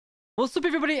What's up,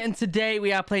 everybody? And today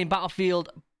we are playing Battlefield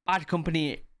Bad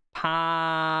Company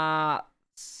Part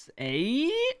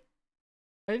 8,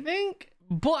 I think.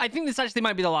 But I think this actually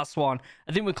might be the last one.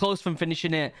 I think we're close from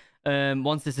finishing it.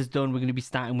 Once this is done, we're going to be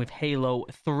starting with Halo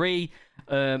 3.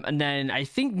 And then I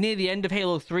think near the end of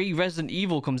Halo 3, Resident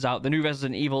Evil comes out, the new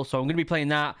Resident Evil. So I'm going to be playing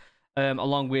that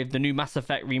along with the new Mass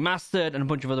Effect Remastered and a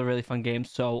bunch of other really fun games.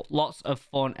 So lots of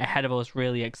fun ahead of us.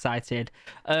 Really excited.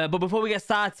 But before we get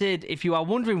started, if you are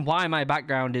wondering why my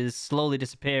background is slowly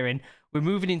disappearing, we're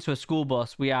moving into a school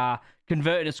bus. We are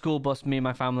converting a school bus, me and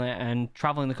my family, and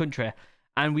traveling the country.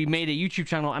 And we made a YouTube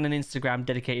channel and an Instagram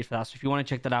dedicated for that. So if you want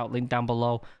to check that out, link down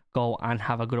below. Go and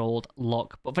have a good old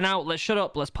look. But for now, let's shut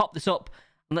up. Let's pop this up.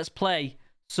 And let's play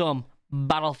some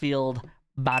Battlefield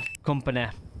Bad Company.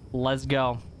 Let's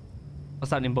go. What's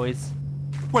happening, boys?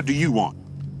 What do you want?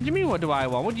 What do you mean, what do I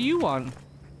want? What do you want?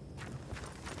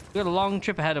 We got a long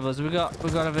trip ahead of us. We got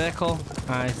a vehicle.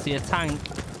 I see a tank.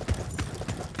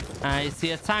 I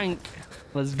see a tank.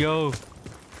 Let's go.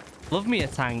 Love me a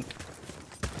tank.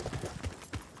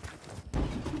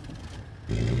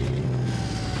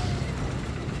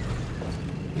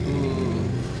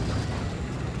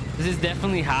 This is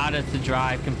definitely harder to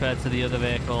drive compared to the other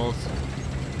vehicles,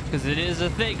 because it is a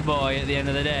thick boy at the end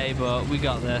of the day, but we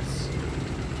got this.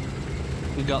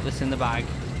 We got this in the bag.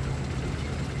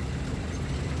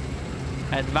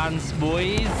 Advance,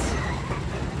 boys.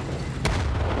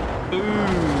 Ooh.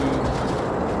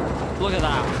 Look at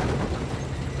that.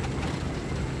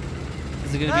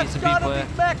 There's going to be some people here.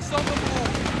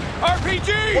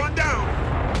 RPG! One down!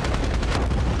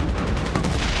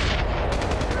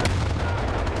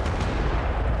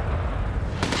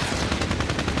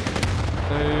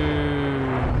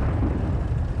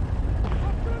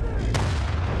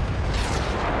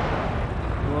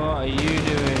 What are you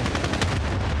doing?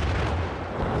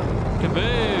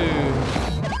 Kaboom!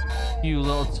 You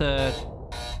little turd.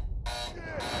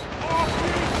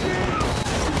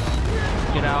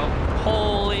 Get out.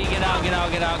 Holy, get out, get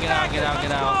out, get out, get out, get out,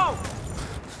 get out.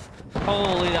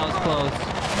 Holy, that was close.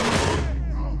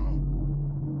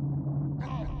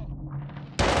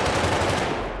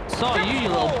 Saw you, you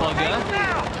little bugger.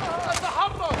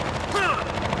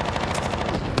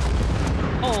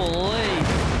 Holy.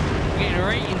 We're getting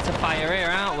right into fire here,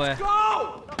 aren't we? Go!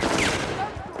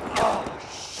 Oh,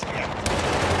 shit.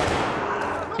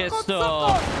 Get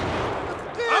stuck.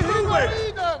 I'm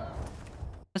moving.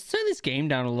 Let's turn this game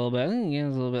down a little bit. I think the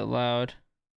game's a little bit loud.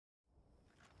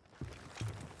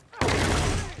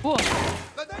 Whoa.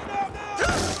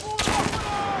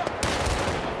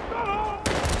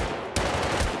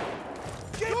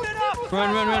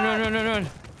 Run, run, run, run, run, run, run.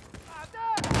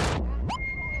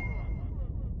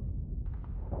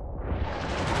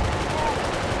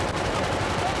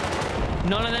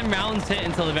 None of them rounds hit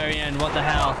until the very end. What the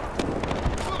hell?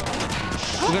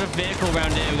 We've got a vehicle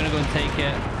around here. We're going to go and take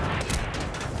it.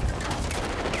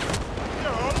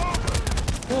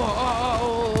 Whoa,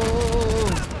 oh.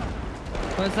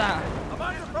 What's that? I'm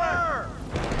under fire.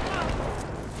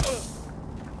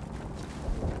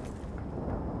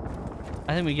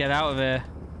 I think we get out of here.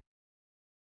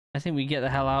 I think we get the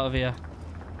hell out of here.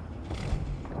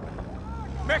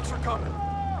 Mechs are coming.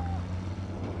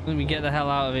 Let me get the hell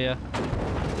out of here.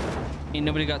 Ain't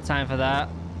nobody got time for that.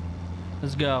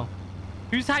 Let's go.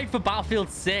 Who's hyped for Battlefield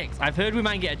 6? I've heard we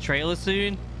might get a trailer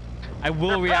soon. I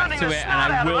will react to it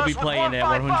and I will be playing it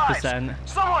 100%.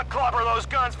 Someone clobber those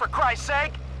guns, for Christ's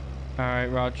sake. All right,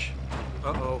 Rog.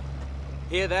 Uh-oh.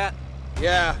 Hear that?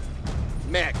 Yeah.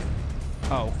 Mech.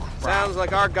 Oh, crap. Sounds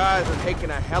like our guys are taking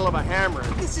a hell of a hammer.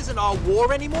 This isn't our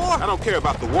war anymore. I don't care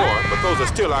about the war, but those are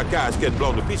still our guys getting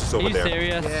blown to pieces over there. Are you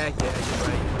serious? Yeah, you're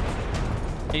right.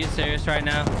 Are you serious right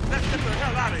now? Let's get the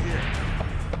hell out of here.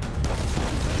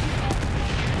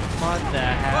 What the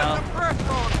hell? Put the press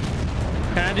on.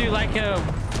 Can I do like a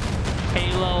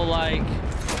Halo, like...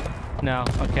 No,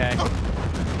 okay.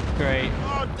 Great.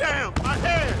 Oh, damn, my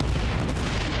head.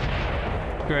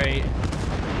 Great.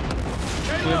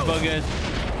 We're buggered.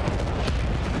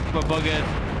 We're buggered.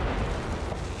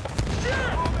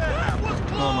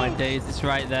 Oh my days, it's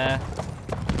right there.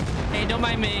 Hey, don't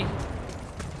mind me.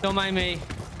 Don't mind me.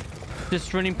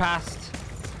 Just running past.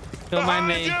 Don't mind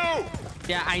me.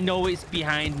 Yeah, I know it's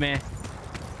behind me.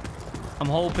 I'm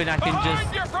hoping I can just...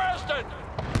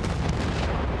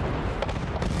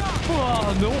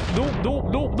 Oh, no.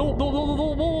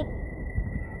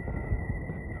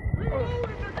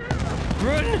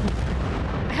 Run!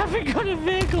 I haven't got a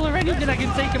vehicle or anything I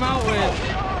can take him out with.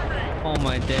 Oh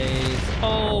my days.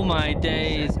 Oh my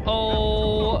days.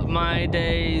 Oh my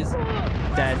days.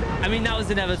 Dead. I mean, that was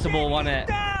inevitable, wasn't it?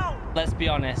 Let's be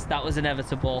honest, that was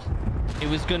inevitable. It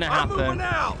was gonna I'm happen. moving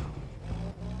out.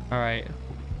 All right,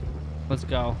 let's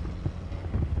go.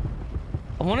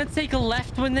 I want to take a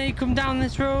left when they come down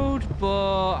this road,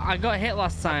 but I got hit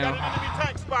last Got an time. enemy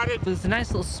tank spotted. There's a nice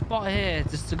little spot here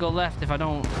just to go left if I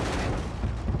don't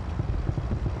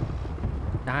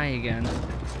die again.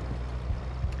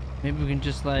 Maybe we can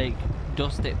just like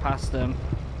dust it past them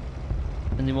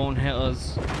and they won't hit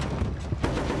us.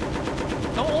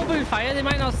 Don't open fire, they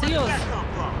might not see Where did that us. come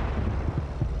from?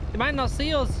 They might not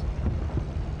see us.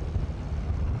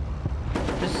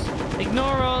 Just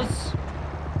ignore us.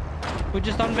 We're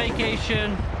just on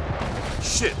vacation.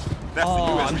 Shit. That's Oh,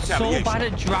 the U.S. I'm retaliation. so bad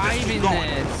at Let's driving keep going.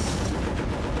 this.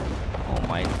 Oh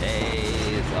my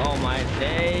days. Oh my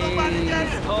Nobody get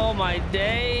days. it. Oh my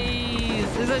days.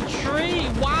 There's a tree.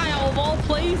 Why of all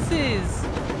places?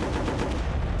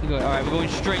 All right, we're going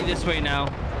straight this way now.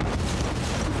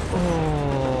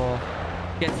 Oh,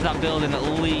 get to that building at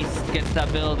least. Get to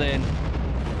that building.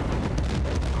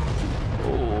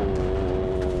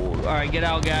 Oh, all right, get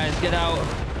out, guys. Get out.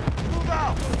 Move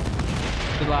out.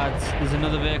 Good lads. There's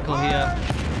another vehicle here.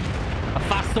 A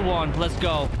faster one. Let's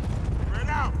go. Spread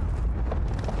out.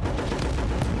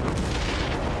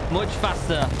 Much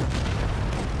faster.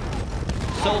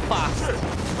 So fast.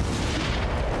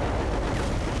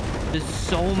 There's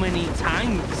so many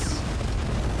tanks.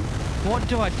 What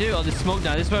do I do? Oh, there's smoke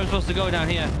down. This is where I'm supposed to go down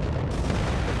here.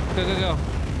 Go, go, go.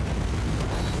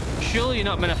 Surely you're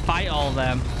not meant to fight all of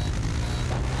them.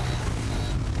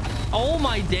 Oh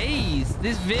my days.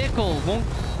 This vehicle won't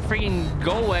freaking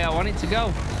go where I want it to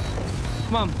go.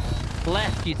 Come on.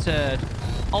 Left, you turd.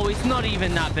 Oh, it's not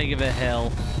even that big of a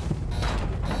hill.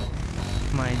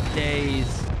 My days.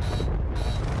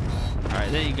 All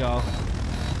right, there you go.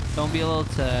 Don't be a little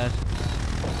turd.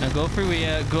 Now go through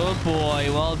here. Good boy.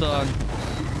 Well done.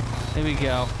 Here we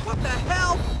go. What the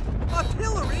hell?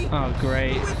 Artillery? Oh,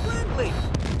 great. We're friendly.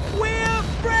 We're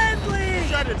friendly.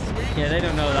 Shut it, sweet. Yeah, they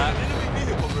don't know We're that. an enemy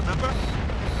vehicle, remember?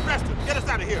 Preston, get us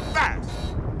out of here, fast.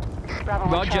 Bravo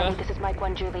 1 Roger. Charlie, this is Mike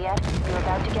 1 Juliet. You're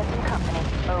about to get some company.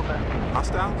 Over.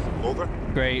 Hostiles? Over.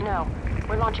 Great. No,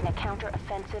 we're launching a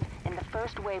counter-offensive, and the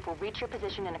first wave will reach your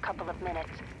position in a couple of minutes.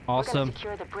 We're Awesome. going to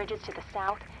secure the bridges to the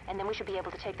south, and then we should be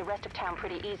able to take the rest of town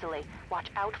pretty easily. Watch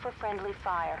out for friendly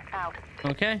fire. Out.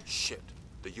 Okay. Shit.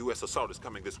 The U.S. assault is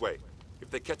coming this way.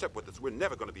 If they catch up with us, we're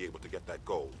never going to be able to get that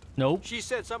gold. Nope. She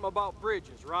said something about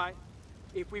bridges, right?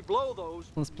 If we blow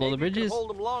those, Let's blow the maybe we can bridges. hold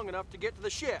them long enough to get to the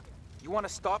ship. You want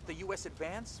to stop the U.S.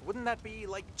 advance? Wouldn't that be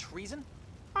like treason?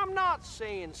 I'm not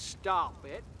saying stop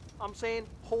it. I'm saying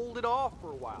hold it off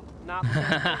for a while. Not Oh,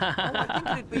 I think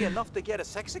it'd be enough to get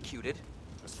us executed.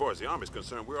 As far as the army's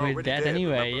concerned, we're We're already dead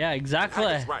anyway. remember? Yeah, exactly.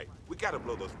 That's right. We got to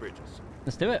blow those bridges.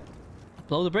 Let's do it.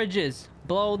 Blow the bridges.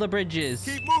 Blow the bridges.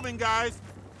 Keep moving, guys.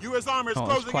 U.S. Army is Oh,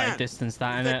 it's closing quite in. a distance,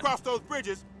 that, If isn't they it? cross those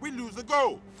bridges, we lose the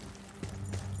gold.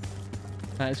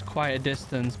 That is quite a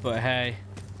distance, but hey.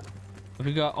 Have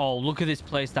we got... Oh, look at this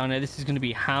place down there. This is going to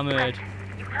be hammered.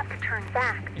 You have to turn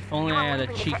back. If only I had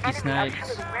a cheeky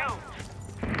snipes.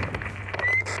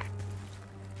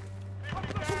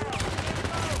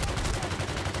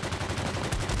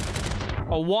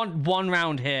 Oh, one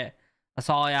round hit. That's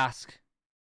all I ask.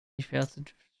 You failed to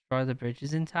destroy the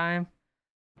bridges in time?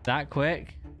 That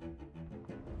quick?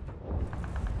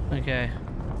 Okay.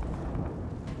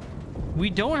 We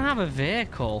don't have a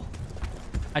vehicle.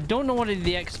 I don't know what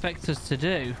they expect us to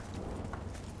do.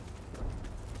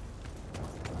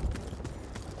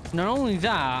 Not only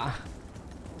that...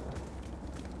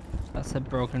 That's a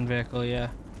broken vehicle, yeah.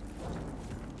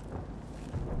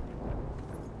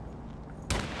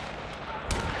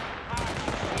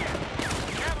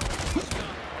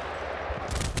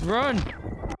 Run!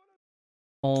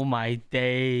 Oh my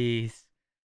days.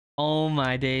 Oh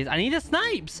my days. I need a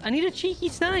snipes. I need a cheeky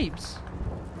snipes.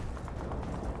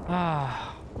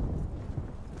 Ah.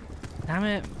 Damn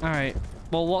it. Alright.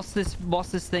 Well, what's this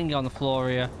thing on the floor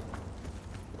here?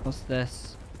 What's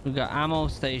this? We've got ammo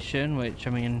station, which, I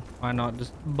mean, why not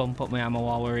just bump up my ammo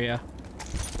while we're here?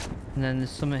 And then there's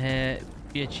some here.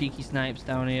 Be a cheeky snipes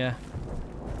down here.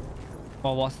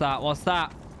 Oh, what's that? What's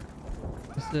that?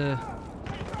 What's the...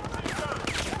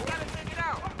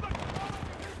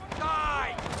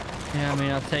 Yeah, I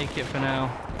mean, I'll take it for now.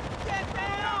 Get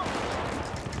down!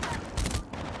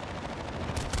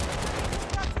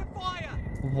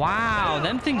 Wow,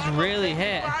 them things really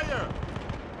hit. Fire!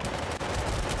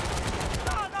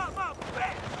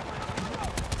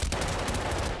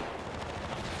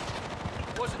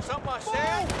 Was it something I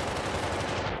said?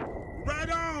 Right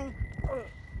on!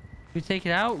 We take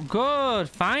it out? Good,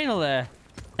 finally.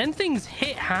 Them things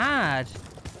hit hard.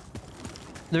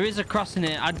 There is a crossing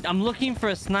it. I'm looking for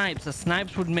a snipes. A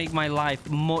snipes would make my life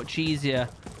much easier.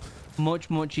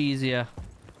 Much easier.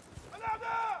 Oh,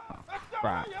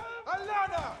 crap.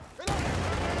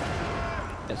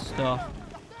 Get stuff.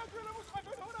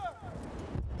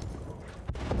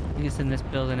 I think it's in this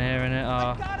building here, innit?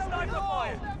 Oh.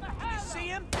 You see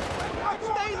him?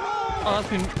 Oh,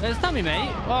 that's me. It's not me,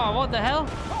 mate. Oh, what the hell?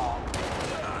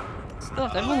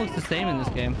 Stuff. Everyone looks the same in this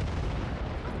game.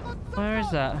 Where is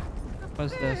that?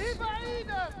 What's this?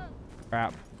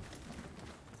 Crap.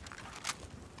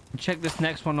 Check this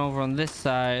next one over on this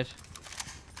side.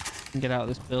 And get out of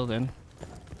this building.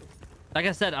 Like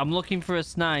I said, I'm looking for a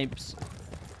snipes.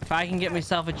 If I can get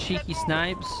myself a cheeky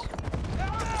snipes.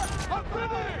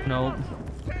 Nope.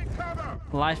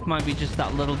 Life might be just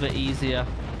that little bit easier.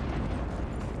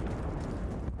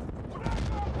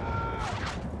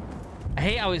 I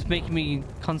hate how it's making me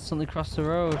constantly cross the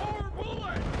road.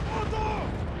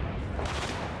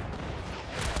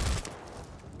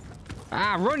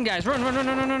 Ah, run, guys. Run.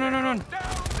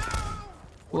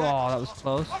 Whoa, that was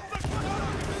close.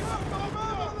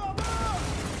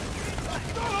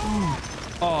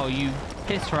 Oh, you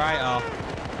piss right off.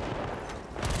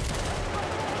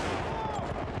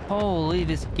 Holy,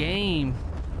 this game.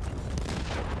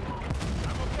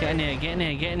 Get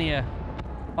in here.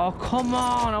 Oh, come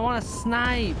on. I want a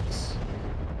snipes.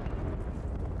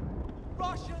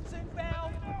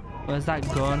 Where's that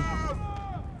gun?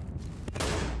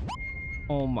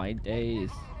 Oh, my days.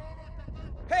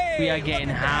 Hey, We are getting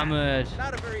hammered.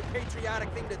 Not a very patriotic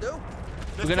thing to do.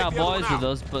 We're gonna have boys with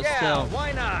us, but Yeah, still.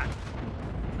 why not?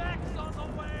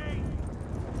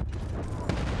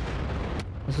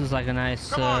 This is like a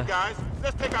nice. Come on, guys.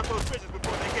 Let's take out those bridges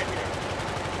before they get here.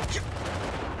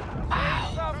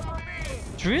 Wow.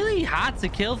 It's really hard to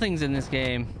kill things in this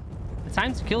game. The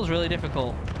time to kill is really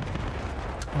difficult.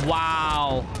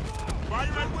 Wow. While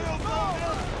you're at wheels,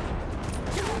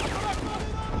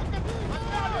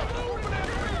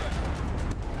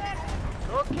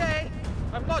 Okay,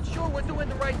 I'm not sure we're doing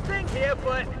the right thing here,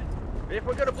 but if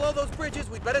we're gonna blow those bridges,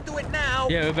 we better do it now.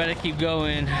 Yeah, we better keep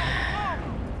going.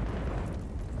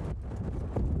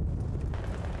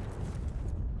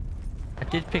 I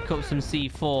did pick up some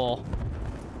C4,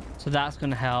 so that's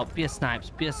gonna help. Be a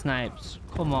snipes.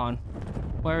 Come on.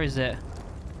 Where is it?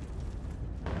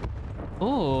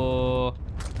 Oh,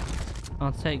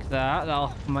 I'll take that.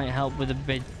 That might help with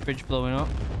the bridge blowing up.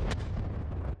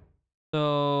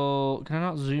 So, can I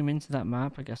not zoom into that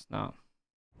map? I guess not.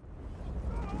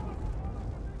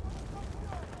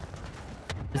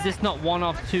 Is this not one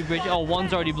of two bridges? Oh,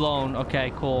 one's already blown.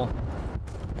 Okay, cool.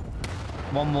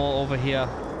 One more over here.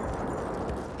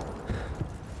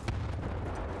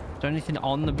 Is there anything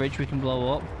on the bridge we can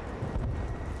blow up?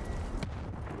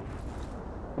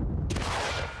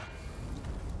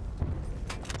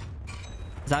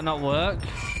 Does that not work?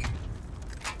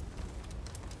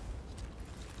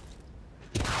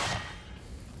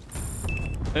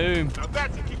 Boom. Now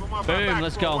that should keep them off our Boom, backs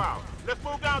let's for go. a while. Let's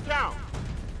move downtown.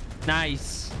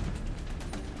 Nice.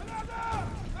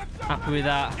 Happy with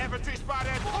that. Infantry spotted.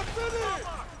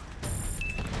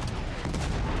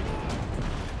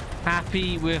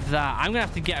 Happy with that. I'm gonna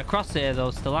have to get across here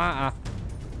though, still, aren't I?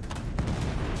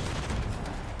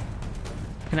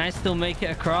 Can I still make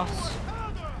it across?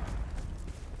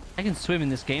 I can swim in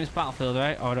this game. It's Battlefield,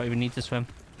 right? Oh, I don't even need to swim.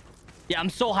 Yeah, I'm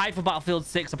so hyped for Battlefield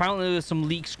 6. Apparently there's some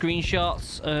leaked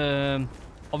screenshots.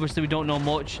 Obviously we don't know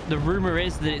much. The rumor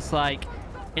is that it's like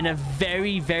in a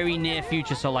very near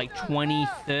future, so like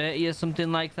 2030 or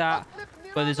something like that,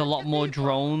 where there's a lot more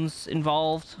drones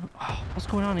involved. Oh, what's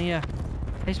going on here?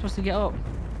 How are you supposed to get up?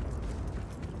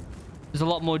 There's a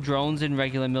lot more drones in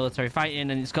regular military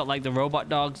fighting, and it's got like the robot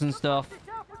dogs and stuff.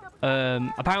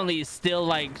 Apparently it's still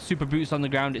like super boots on the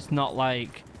ground. It's not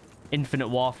like Infinite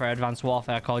Warfare, Advanced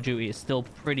Warfare, Call of Duty. Is still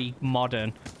pretty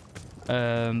modern,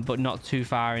 but not too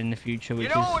far in the future, which,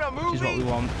 You know, is, in a movie, which is what we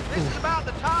want. this is about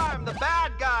the time the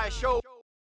bad guy showed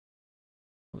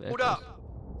up.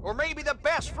 Or maybe the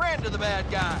best friend of the bad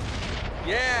guy.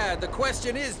 Yeah, the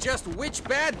question is just which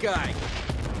bad guy?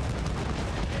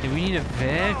 Yeah, we need a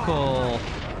vehicle.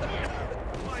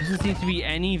 There doesn't seem to be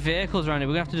any vehicles around here.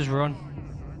 We're gonna have to just run.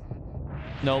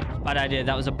 Nope, bad idea.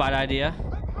 That was a bad idea.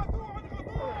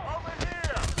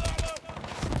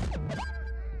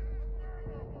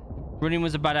 Running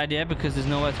was a bad idea because there's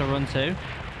nowhere to run to.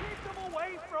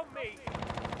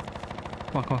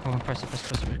 Come on. Press it.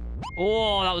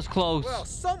 Oh, that was close. Well,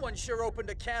 someone sure opened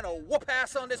a can of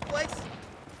whoop-ass on this place.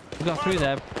 We got through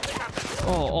there.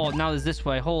 Oh, now there's this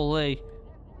way. Holy.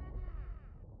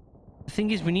 The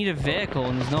thing is, we need a vehicle,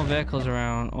 and there's no vehicles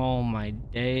around. Oh, my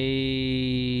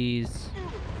days.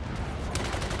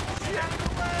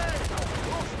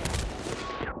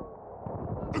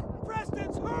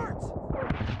 Preston's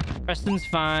hurt! Preston's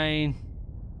fine.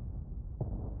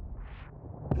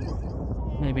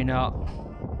 Maybe not.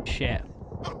 Shit.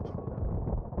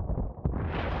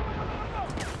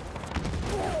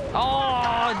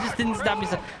 Oh, it just didn't stab me.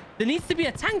 There needs to be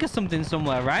a tank or something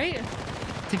somewhere, right?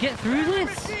 To get through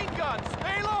this. Machine guns,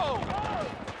 stay low!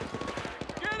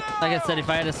 Like I said, if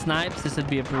I had a snipes, this would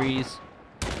be a breeze.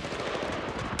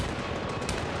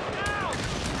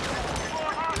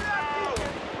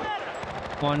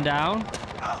 One down.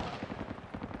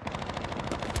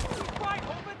 Right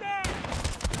over there!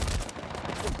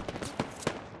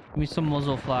 Give me some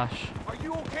muzzle flash. Are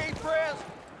you okay, Prez?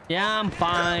 Yeah, I'm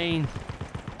fine.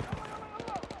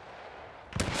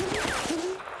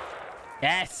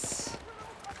 Yes.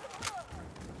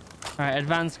 All right,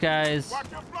 advance, guys.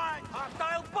 Watch your flank!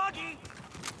 Hostile buggy!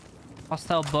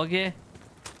 Hostile buggy.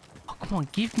 Oh, come on,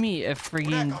 give me a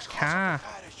friggin' car.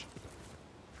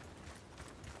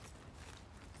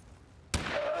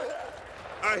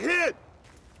 A hit!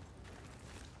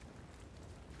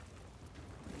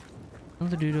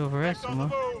 Another dude over here somewhere.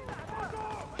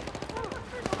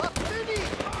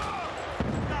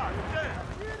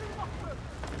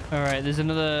 All right, there's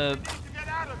another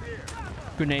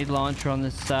grenade launcher on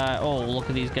this side. Oh, look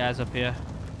at these guys up here.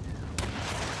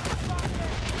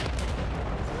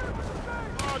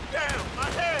 Oh, damn! My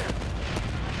head!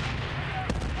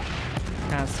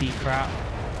 Can't see crap.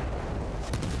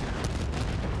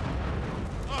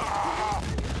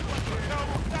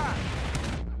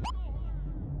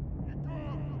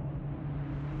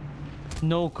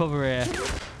 No cover here.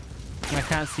 I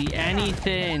can't see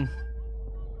anything.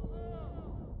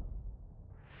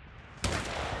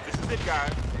 This is it,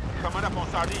 guys. Coming up on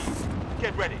Sardines.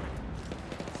 Get ready.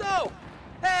 So,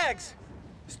 Hags,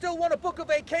 still want to book a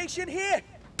vacation here?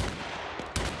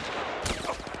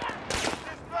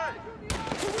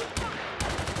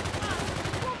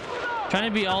 Trying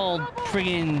to be all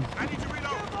friggin' I need to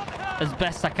reload. as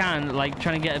best I can, like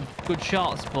trying to get good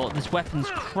shots, but this weapon's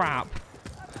crap.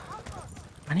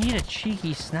 I need a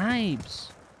cheeky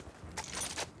snipes.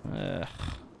 Ugh.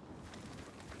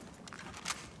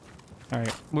 All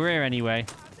right, we're here anyway.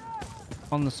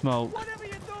 On the smoke. Whatever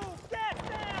you do, get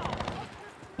down!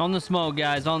 On the smoke,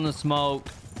 guys. On the smoke.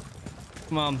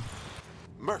 Come on.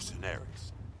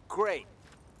 Mercenaries. Great.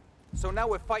 So now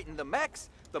we're fighting the mechs,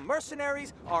 the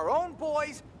mercenaries, our own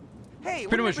boys. Hey,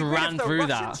 Pretty wouldn't it much be great ran if the through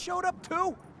Russians that. showed up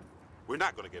too? We're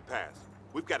not going to get past.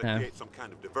 We've got to No. create some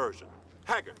kind of diversion.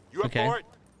 Haggard, you up Okay. for it?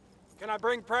 Can I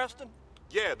bring Preston?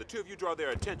 Yeah, the two of you draw their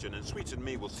attention, and Sweets and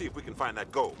me will see if we can find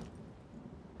that gold.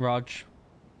 Rog.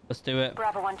 Let's do it.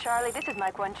 Bravo 1 Charlie, this is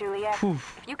Mike 1 Juliet.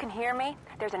 Oof. If you can hear me,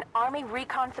 there's an Army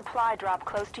recon supply drop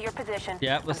close to your position.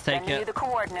 Yep, let's I'm take sending it. you the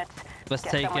coordinates. Let's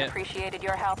Guess take someone it. appreciated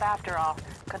your help after all.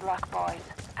 Good luck, boys.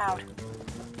 Out.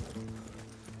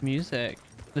 Music.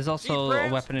 There's also See, a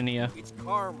Prez? weapon in here. It's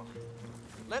karma.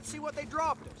 Let's see what they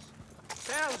dropped us.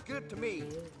 Sounds good to me.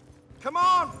 Come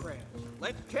on, Prez.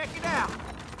 Let's check it out.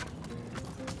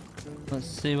 Let's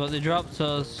see what they dropped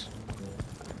us.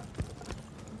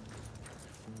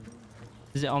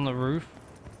 Is it on the roof?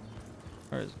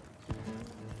 Or is it?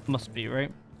 Must be,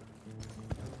 right?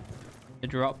 They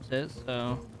dropped it,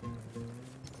 so...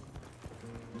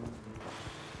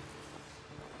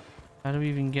 How do we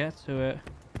even get to it?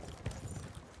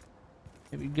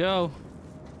 Here we go.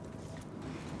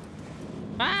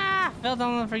 Ah! Fell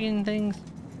down the freaking things.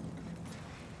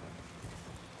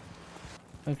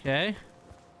 Okay.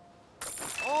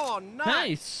 Oh, nice.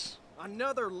 Nice!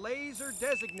 Another laser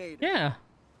designator. Yeah.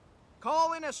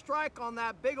 Call in a strike on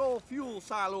that big old fuel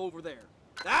silo over there.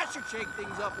 That should shake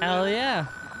things up a Hell little. yeah.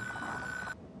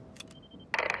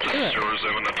 Do it.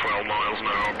 07 at 12 miles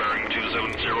now, bearing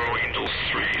 270, Angels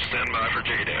 3, stand by for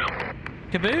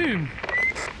JDAM. Kaboom!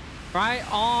 Right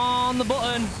on the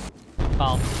button.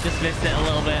 Well, just missed it a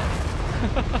little bit.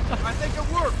 I think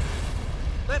it worked.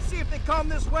 Let's see if they come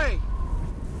this way.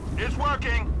 It's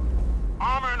working.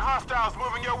 Armor and hostiles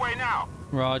moving your way now.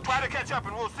 Rog. Try to catch up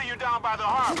and we'll see you down by the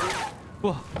harbor.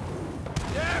 Whoa.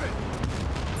 Damn it.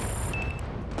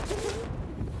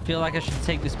 Feel like I should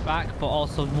take this back, but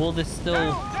also will this still...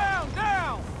 Down,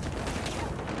 down.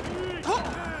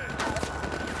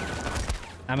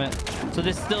 Damn it. So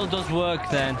this still does work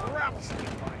then.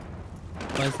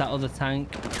 Where's that other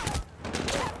tank?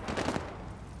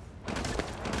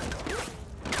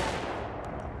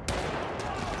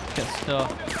 Get stuff.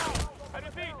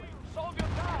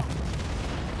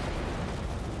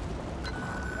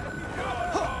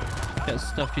 Get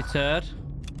stuff, you turd.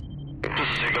 This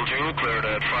is Eagle 2, 2, cleared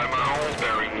at 5 miles,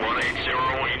 bearing 180,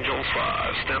 Angels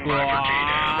 5. Stand by for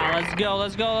J-Down. Let's go,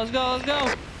 let's go, let's go, let's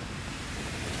go.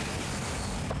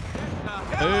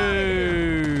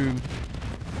 Boom.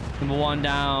 Number 1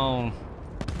 down.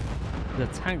 There's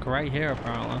a tank right here,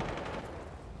 apparently.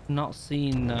 Not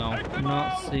seen, though.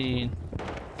 Not seen.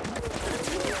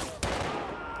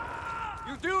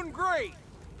 You're doing great.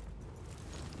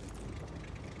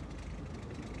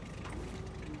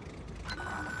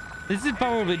 This would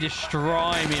probably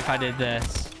destroy me if I did this.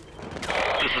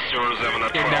 This is 07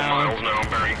 at 12 down. miles now,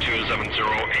 bearing 270,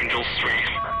 Angels 3.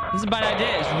 This is a bad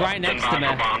idea. It's right next to Stand me.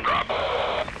 by for bomb drop.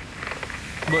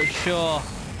 But sure.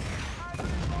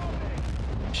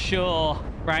 Sure.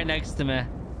 Right next to me.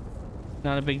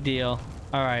 Not a big deal.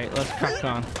 Alright, let's crack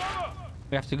on.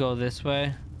 We have to go this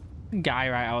way. Guy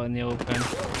right out in the open.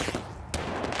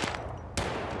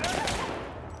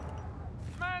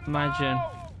 Imagine.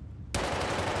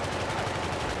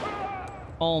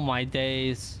 Oh my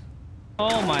days.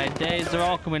 Oh my days. They're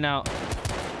all coming out.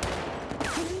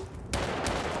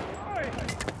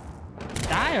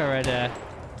 Die already.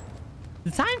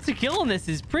 The time to kill on this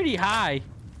is pretty high.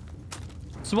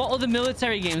 So what other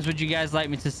military games would you guys like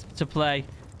me to play?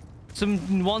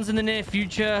 Some ones in the near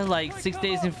future, like 6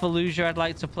 Days in Fallujah I'd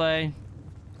like to play.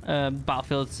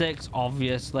 Battlefield 6,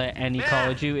 obviously. Any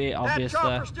Call of Duty, obviously. That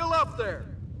chopper's still up there.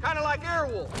 Kind of like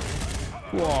Airwolf.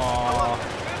 Whoa.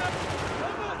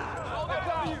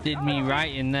 Did me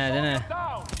right in there, didn't it?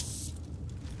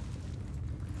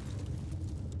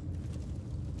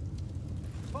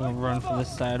 Gonna run for the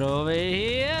side over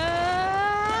here.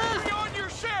 On your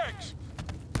 6.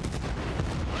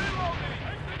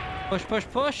 Push, push,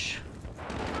 push.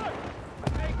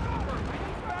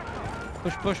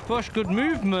 Push, push, push. Good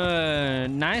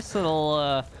movement. Nice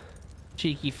little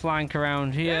cheeky flank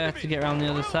around here to get around the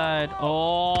other side.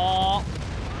 Oh.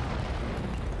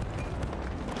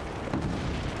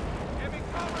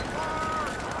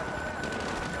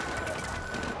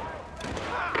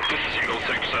 This is Eagle 6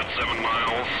 at 7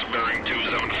 miles, bearing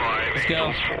 275, Let's go.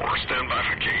 Angels 4. Stand by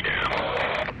for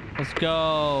J-Down. Let's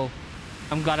go.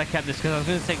 I'm glad I kept this because I was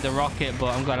going to take the rocket,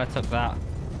 but I'm glad I took that.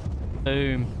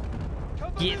 Boom.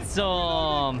 Get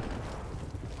some.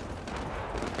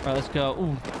 Right, let's go.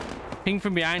 Ooh. Ping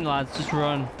from behind, lads. Just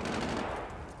run.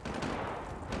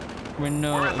 We're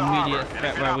no immediate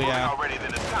threat where we are. Already,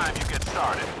 then it's time you get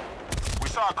started. We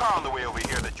saw a car on the way over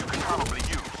here that you could probably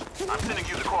use. I'm sending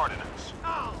you the coordinates.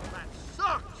 Oh, that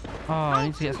sucks. Oh, I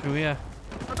need to get through here.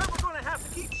 I bet we're gonna have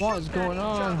to keep What is shooting at going each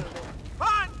on? other.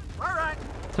 Fine. All right.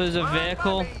 So there's a Fine by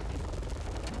vehicle. me.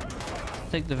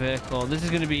 Take the vehicle. This is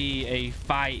going to be a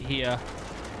fight here.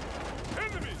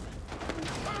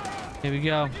 Here we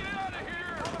go.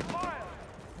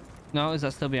 No, is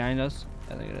that still behind us?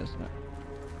 I think it is.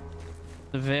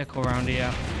 The vehicle around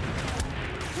here.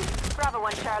 Bravo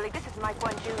 1 Charlie, this is Mike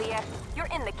 1 Juliet. You're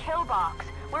in the kill box.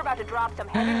 We're about to drop some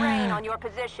heavy rain on your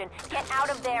position. Get out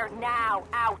of there now.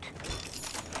 Out.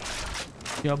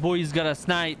 Your boy's got a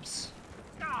snipes.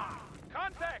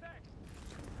 Contact!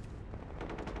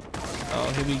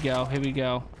 Oh, here we go. Here we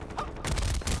go.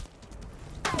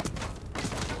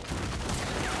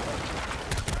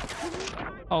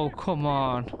 Oh, come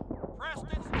on.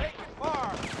 Preston's taking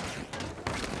fire.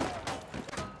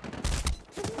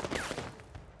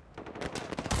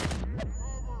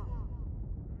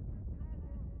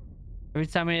 Every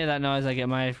time I hear that noise, I get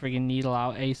my friggin' needle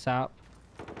out ASAP.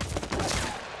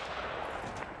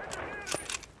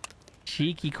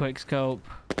 Cheeky quick scope.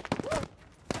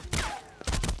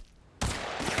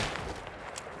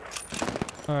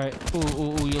 Alright. Ooh,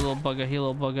 ooh, ooh, you little bugger, you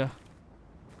little bugger.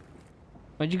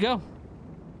 Where'd you go?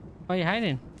 Why are you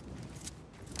hiding?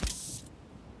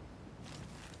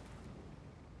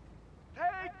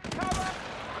 Take cover!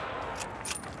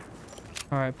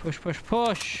 Alright, push, push,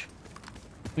 push!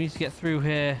 We need to get through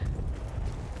here.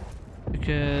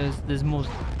 Because there's most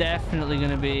definitely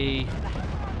going to be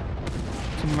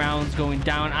some rounds going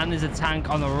down. And there's a tank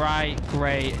on the right.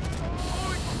 Great.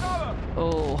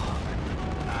 Oh.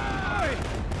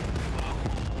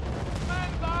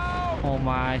 Oh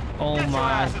my. Oh Get your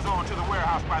my. asses over to the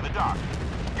warehouse by the dock.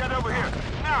 Get over here.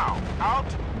 Now. Out.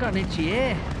 Got an itchy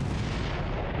ear.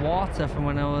 Water from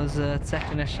when I was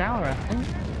taking a shower, I think.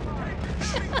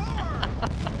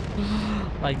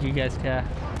 Like you guys care.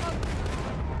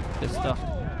 Good stuff.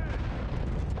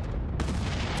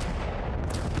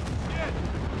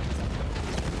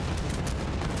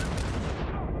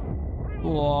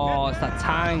 Whoa, it's that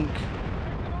tank.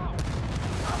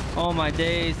 Oh my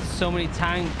days, so many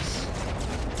tanks.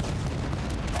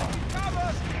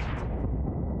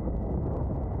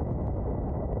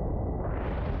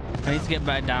 I need to get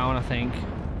back down, I think.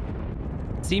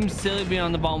 seems silly being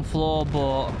on the bottom floor,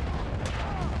 but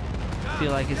I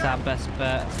feel like it's our best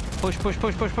bet. Push, push,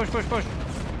 push, push, push, push, push.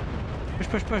 Push,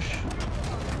 push, push.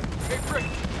 Hey, Frick,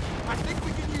 I think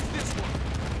we can use this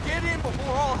one. Get in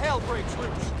before all hell breaks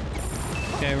loose.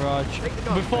 Okay, Rog.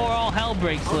 Before all hell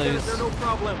breaks loose. They're no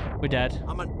problem. We're dead.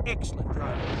 I'm an excellent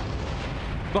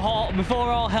driver. Before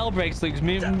all hell breaks loose,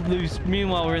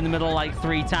 meanwhile, we're in the middle of like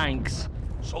 3 tanks.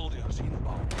 Soldiers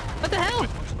inbound. What the hell?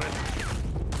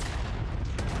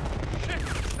 Shit!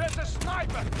 There's a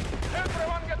sniper!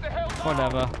 Everyone get the hell down!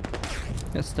 Whatever.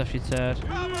 Get stuff, you turd.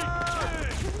 I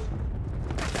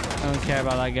don't care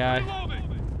about that guy.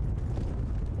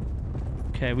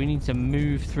 Okay, we need to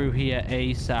move through here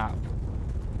ASAP.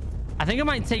 I think I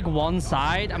might take one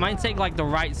side. I might take like the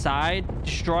right side,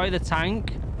 destroy the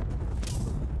tank,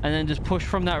 and then just push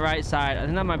from that right side. I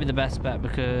think that might be the best bet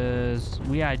because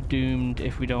we are doomed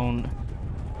if we don't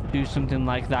do something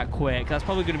like that quick. That's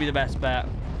probably going to be the best bet.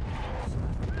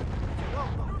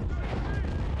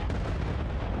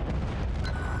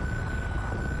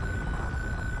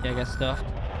 Yeah, get stuffed.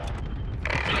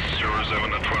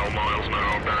 07 at 12 miles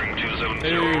now, bearing 270,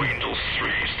 Angels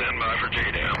 3, stand by for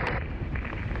J-Down.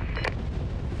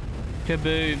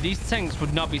 Kaboom. These tanks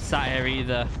would not be sat here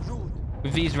either.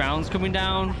 With these rounds coming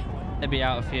down, they'd be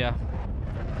out of here.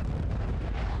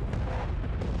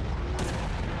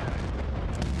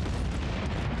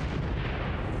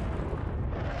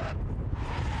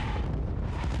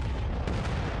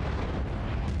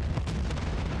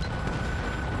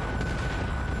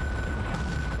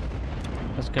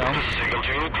 Let's go. Single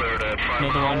 2, cleared at 5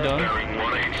 Another one miles, done. bearing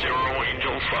 180,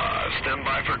 Angels 5, stand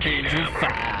by for Angel J-Down.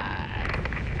 5.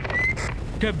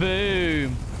 Kaboom.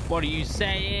 What are you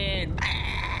saying?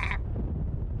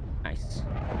 Nice.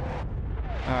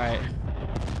 All right.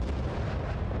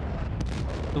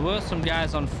 There were some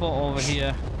guys on foot over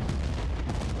here.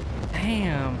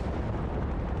 Damn.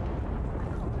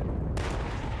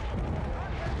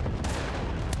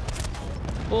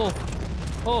 Oh.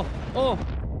 Oh. Oh.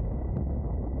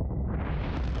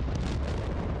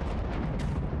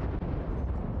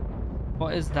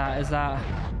 What is that? Is that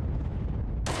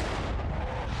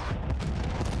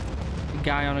a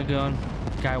guy on a gun?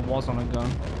 Guy was on a gun.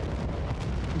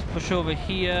 Let's push over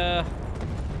here.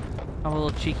 Have a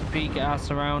little cheeky peek at our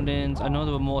surroundings. I know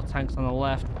there were more tanks on the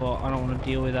left, but I don't want to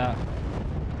deal with that.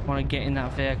 I want to get in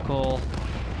that vehicle.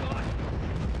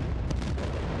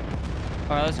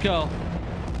 All right, let's go.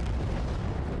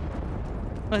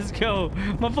 Let's go.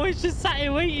 My boy's just sat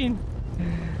here waiting.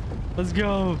 Let's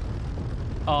go.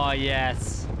 Oh,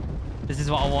 yes. This is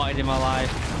what I wanted in my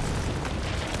life.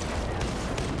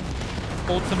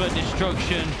 Ultimate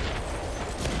destruction.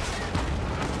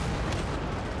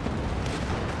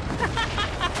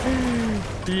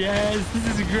 Yes,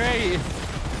 this is great.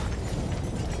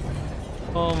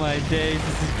 Oh my days,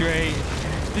 this is great.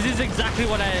 This is exactly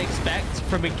what I expect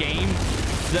from a game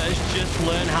that has just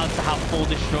learned how to have full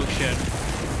destruction.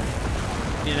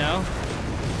 You know?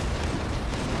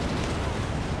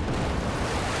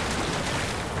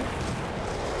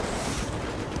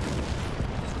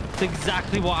 It's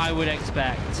exactly what I would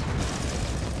expect.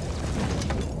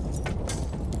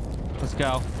 Let's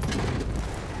go.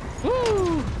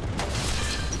 Woo!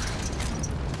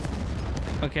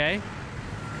 Okay.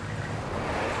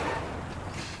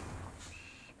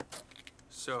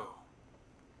 So,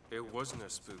 it wasn't a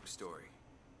spook story.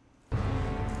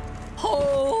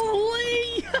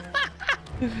 Holy!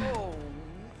 Oh,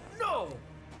 no!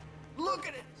 Look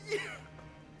at it!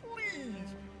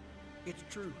 Please! It's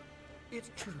true. It's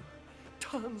true.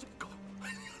 Tons of gold.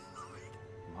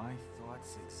 My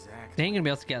thoughts exactly. They ain't gonna be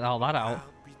able to get all that out. I'll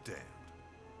be damned.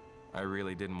 I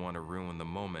really didn't want to ruin the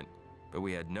moment, but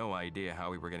we had no idea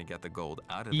how we were going to get the gold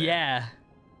out of there. Yeah.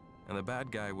 And the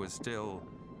bad guy was still,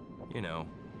 you know,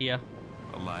 Yeah.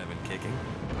 alive and kicking.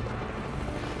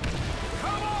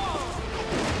 Come on!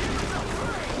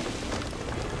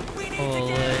 We need Holy. to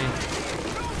get it!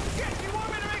 Oh, shit! You want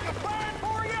me to make a plan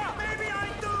for you? Maybe I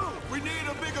do! We need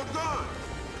a bigger gun.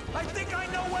 I think I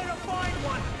know where to find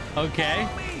one! Okay.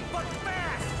 Follow me, but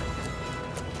fast!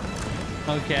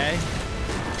 Okay.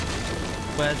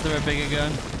 Where's there a bigger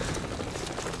gun?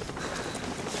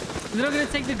 They're not gonna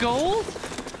take the gold?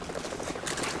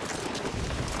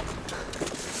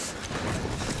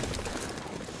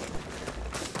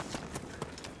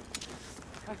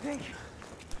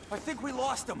 I think we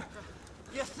lost him.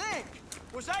 You think?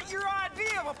 Was that your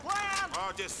idea of a plan?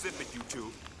 I'll just zip it, you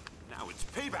two. Now it's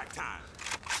payback time.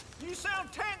 You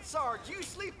sound tense, Sarge. You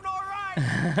sleeping all right?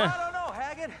 I don't know,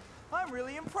 Haggard. I'm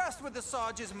really impressed with the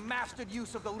Sarge's mastered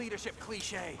use of the leadership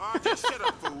cliche. Just shut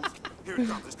up, fools. Here it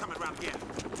comes. It's coming around again.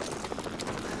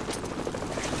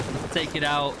 take it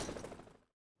out.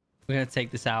 We're gonna take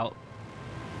this out.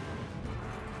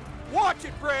 Watch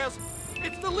it, Prez!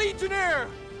 It's the Legionnaire!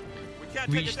 We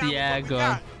can't Reach take it the down air before we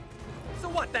gun. got it. So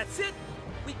what, that's it?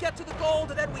 We get to the gold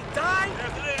and then we die?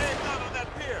 There's an AA gun on that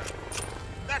pier.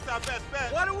 That's our best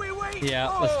bet. What are we waiting Yeah,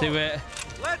 for? let's do it.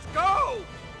 Let's go!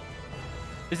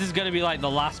 This is gonna be like the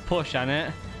last push, isn't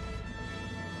it?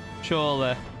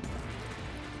 Surely.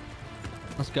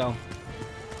 Let's go.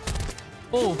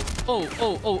 Oh, oh,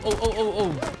 oh, oh, oh, oh, oh,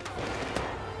 oh.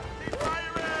 Keep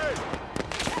firing!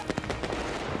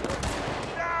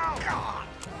 Down!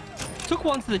 Took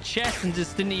one to the chest and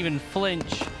just didn't even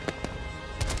flinch.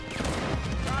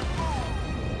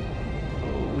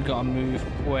 We gotta move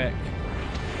quick.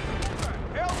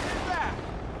 Help me back!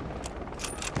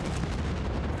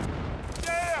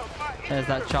 Damn, my There's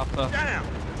that chopper. Damn!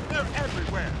 They're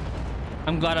everywhere.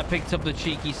 I'm glad I picked up the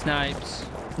cheeky snipes.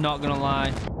 Not gonna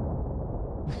lie.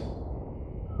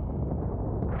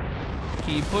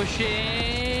 Keep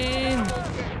pushing.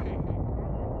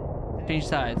 Change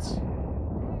sides.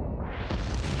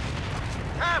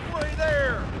 Halfway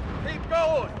there! Keep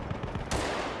going!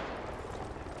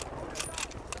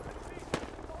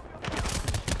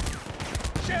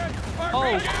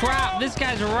 Oh crap! This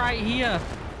guy's right here.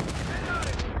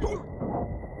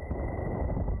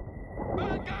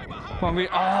 Come on, oh,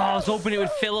 I was hoping it would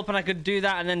fill up and I could do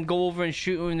that and then go over and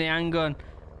shoot him with the handgun.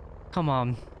 Come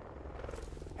on.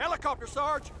 Helicopter,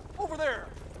 Sarge! Over there!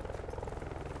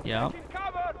 Yeah.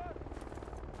 Covered!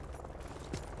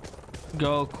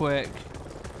 Go quick.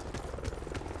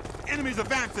 Enemies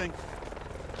advancing.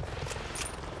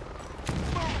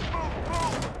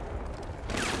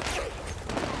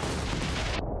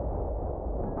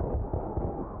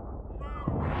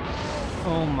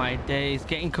 Oh my days.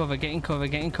 Get in cover, get in cover,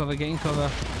 get in cover, get in cover.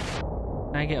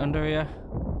 Can I get under here?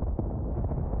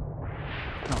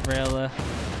 Not really.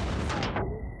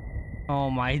 Oh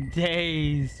my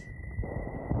days.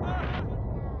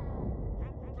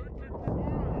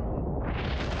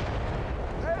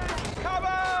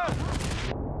 Cover!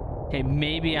 Okay,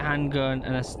 maybe a handgun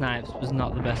and a snipes was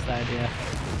not the best idea.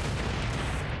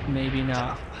 Maybe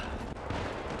not.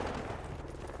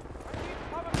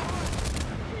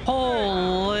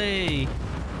 Holy!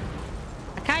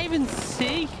 I can't even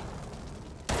see.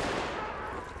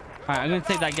 Alright, I'm gonna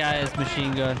take that guy's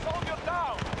machine gun. Soldier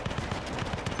down!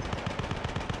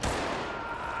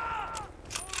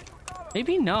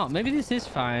 Maybe not. Maybe this is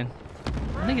fine.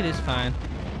 I think it is fine.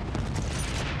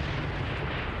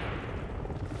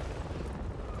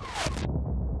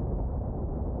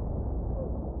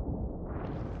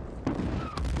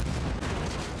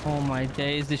 Oh my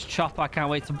days, this chopper, I can't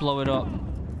wait to blow it up.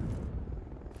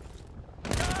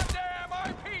 Goddamn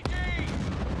RPG!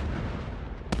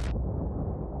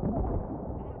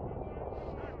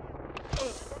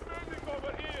 Moving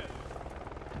over here!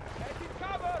 Taking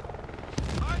cover!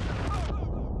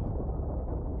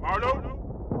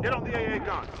 Marlo, get on the AA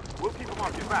gun. We'll keep them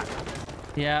off your back.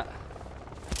 Yeah.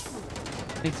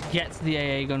 Need to get to the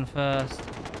AA gun first.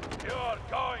 You're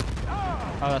going!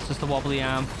 Oh, that's just a wobbly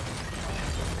arm.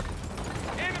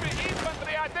 Enemy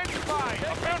infantry identified!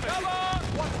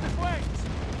 Cover! Watch the flanks!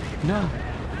 No.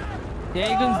 The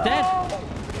AA gun's dead.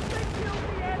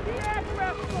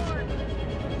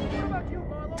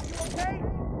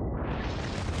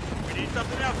 We need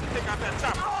something else to take out that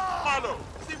chopper. Marlo,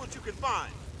 see what you can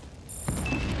find.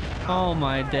 Oh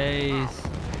my days.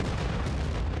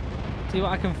 See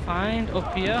what I can find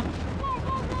up here.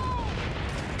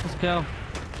 Let's go.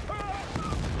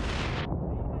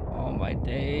 Oh my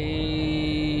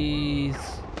days.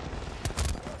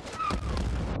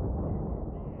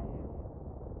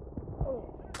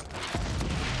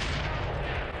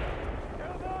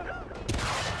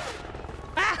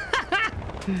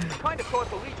 Kind of thought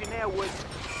the Legionnaire would,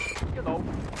 you know,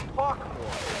 talk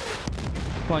more.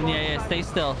 Come on, yeah, stay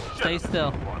still. Stay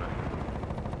still.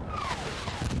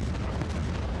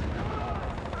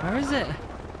 Where is it?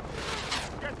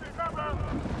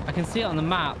 I can see it on the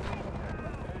map.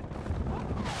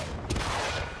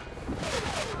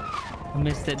 I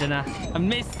missed it, didn't I? I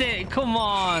missed it! Come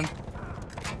on!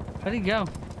 Where'd he go?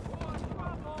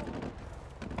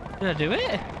 Did I do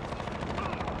it?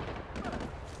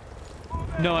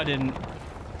 No, I didn't.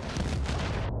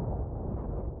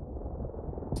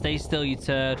 Stay still, you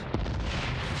turd.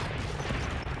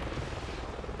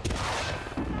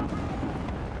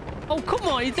 Oh, come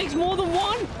on! It takes more than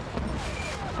one!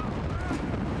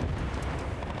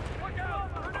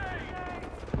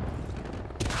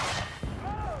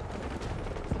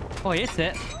 Oh, he hit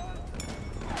it.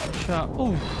 Shot.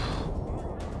 Ooh.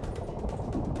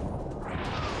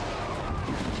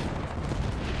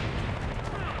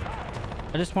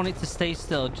 I just want it to stay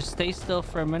still. Just stay still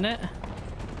for a minute.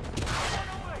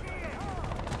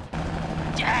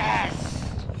 Yes!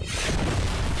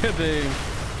 Kaboom.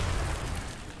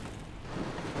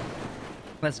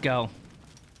 Let's go.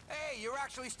 Hey, you're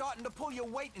actually starting to pull your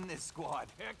weight in this squad.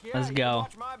 Heck yeah, Let's you go. can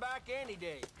watch my back any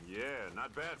day. Yeah,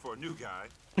 not bad for a new guy.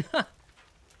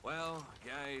 Well,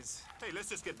 guys, Hey, let's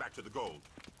just get back to the gold.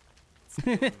 it's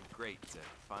been great to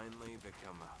finally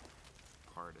become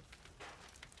a part of.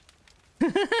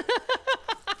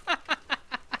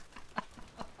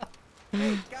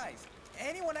 Hey, guys,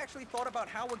 anyone actually thought about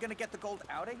how we're gonna get the gold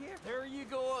out of here? There you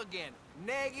go again.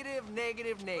 Negative,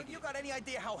 negative, Have negative. you got any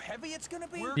idea how heavy it's gonna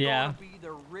be? We're Yeah. gonna be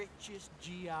the richest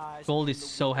GIs. Gold in is the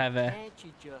so world. heavy. Can't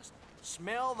you just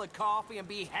smell the coffee and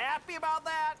be happy about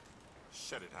that?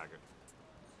 Shut it, Haggard.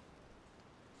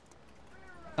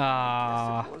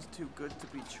 Ah. It was too good to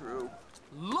be true.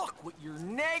 Look what your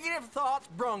negative thoughts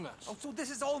brung us. Oh, so this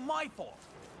is all my fault.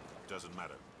 Doesn't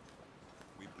matter.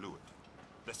 We blew it.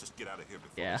 Let's just get out of here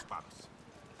before Yeah. they spot us.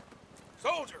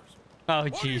 Soldiers, Oh,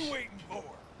 what are you jeez. waiting for?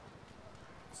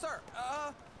 Sir,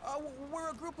 we're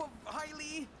a group of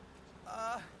highly,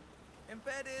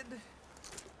 embedded...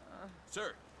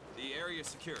 Sir, the area's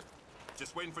secure.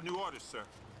 Just waiting for new orders, sir.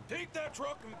 Take that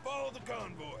truck and follow the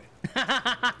convoy.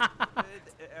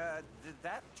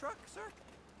 that truck, sir?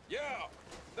 Yeah,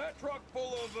 that truck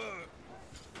full of,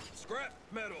 scrap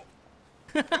metal.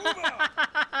 Move out!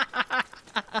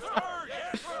 Sir,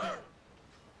 yes,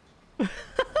 sir!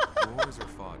 Wars are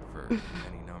fought for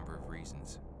any number of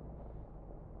reasons.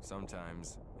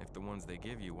 Sometimes, if the ones they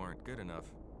give you aren't good enough,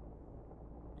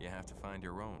 you have to find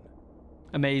your own.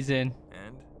 Amazing.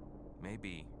 And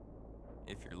maybe,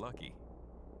 if you're lucky,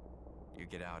 you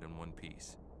get out in one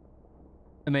piece.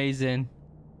 Amazing.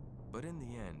 But in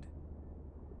the end,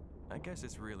 I guess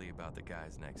it's really about the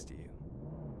guys next to you.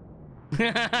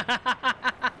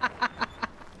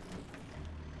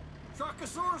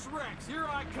 Truckosaurus Rex, here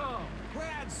I come.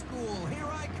 Grad school, here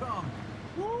I come.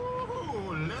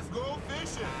 Woo! Let's go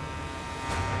fishing.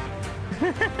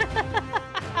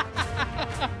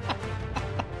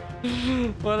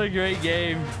 What a great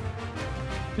game.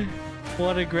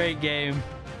 What a great game.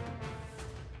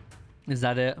 Is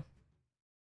that it?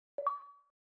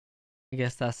 I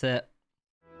guess that's it.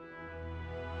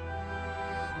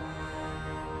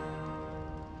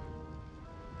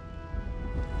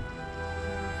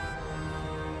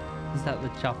 Is that the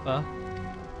chopper?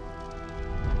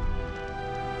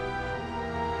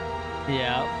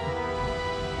 Yeah.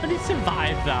 How did he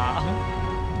survive that?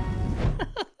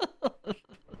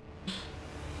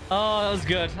 Oh, that was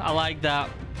good. I like that.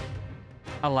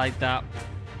 I like that.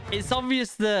 It's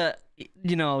obvious that,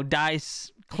 you know,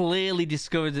 DICE clearly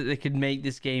discovered that they could make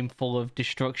this game full of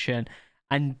destruction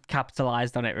and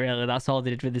capitalized on it, really. That's all they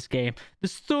did with this game. The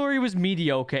story was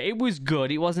mediocre. It was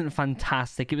good. It wasn't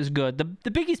fantastic. It was good.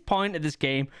 The biggest point of this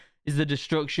game is the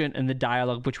destruction and the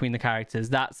dialogue between the characters.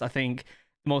 That's, I think,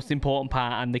 the most important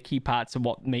part and the key parts of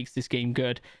what makes this game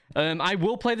good. I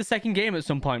will play the second game at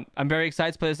some point. I'm very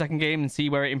excited to play the second game and see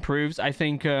where it improves. I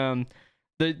think the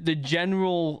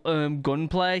general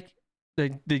gunplay, the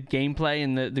gameplay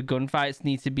and the gunfights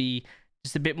need to be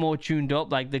just a bit more tuned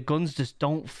up. Like, the guns just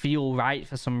don't feel right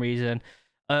for some reason.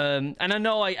 And I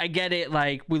know I get it.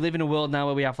 Like, we live in a world now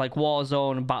where we have like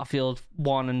Warzone and Battlefield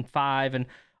 1 and 5 and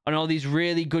all these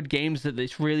really good games that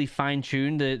it's really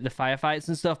fine-tuned, the firefights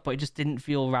and stuff, but it just didn't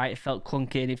feel right. It felt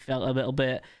clunky. It felt a little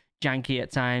bit janky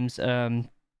at times.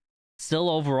 Still,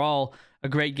 overall, a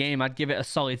great game. I'd give it a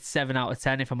solid 7 out of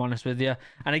 10 if I'm honest with you.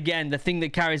 And again, the thing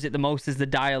that carries it the most is the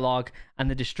dialogue and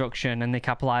the destruction, and they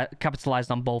capitalized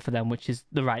on both of them, which is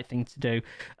the right thing to do.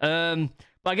 But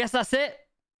I guess that's it.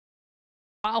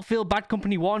 Battlefield Bad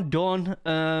Company 1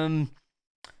 done.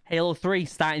 Halo 3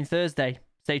 starting Thursday.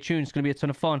 Stay tuned. It's going to be a ton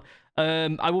of fun.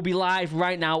 I will be live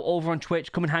right now over on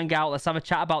Twitch. Come and hang out. Let's have a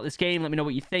chat about this game. Let me know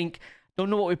what you think. Don't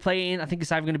know what we're playing. I think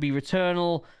it's either going to be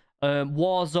Returnal,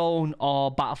 Warzone, or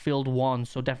Battlefield 1.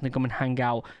 So definitely come and hang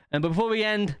out. But before we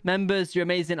end, members, you're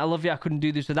amazing. I love you. I couldn't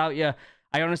do this without you.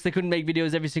 I honestly couldn't make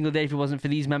videos every single day if it wasn't for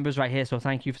these members right here. So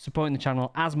thank you for supporting the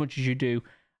channel as much as you do.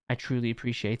 I truly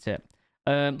appreciate it.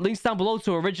 Links down below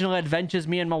to Original Adventures.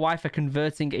 Me and my wife are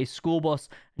converting a school bus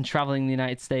and traveling the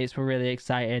United States. We're really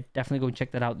excited. Definitely go and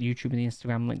check that out. The YouTube and the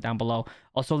Instagram link down below.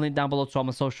 Also link down below to all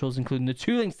my socials, including the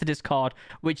 2 links to Discord,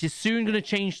 which is soon going to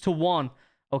change to 1.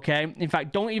 Okay. In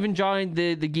fact, don't even join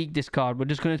the Geek Discord. We're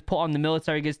just going to put on the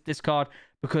military Discord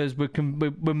because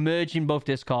we're merging both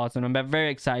Discords, and I'm very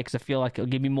excited because I feel like it'll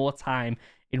give me more time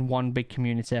in one big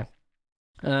community.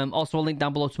 Also, a link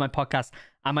down below to my podcast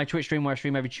and my Twitch stream where I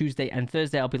stream every Tuesday and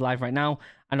Thursday. I'll be live right now.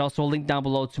 And also a link down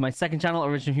below to my second channel,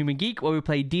 Original Human Geek, where we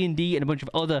play D&D and a bunch of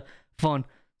other fun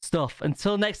stuff.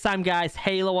 Until next time, guys,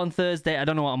 Halo on Thursday. I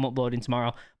don't know what I'm uploading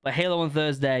tomorrow, but Halo on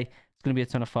Thursday. It's going to be a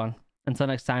ton of fun. Until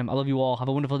next time, I love you all. Have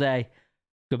a wonderful day.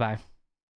 Goodbye.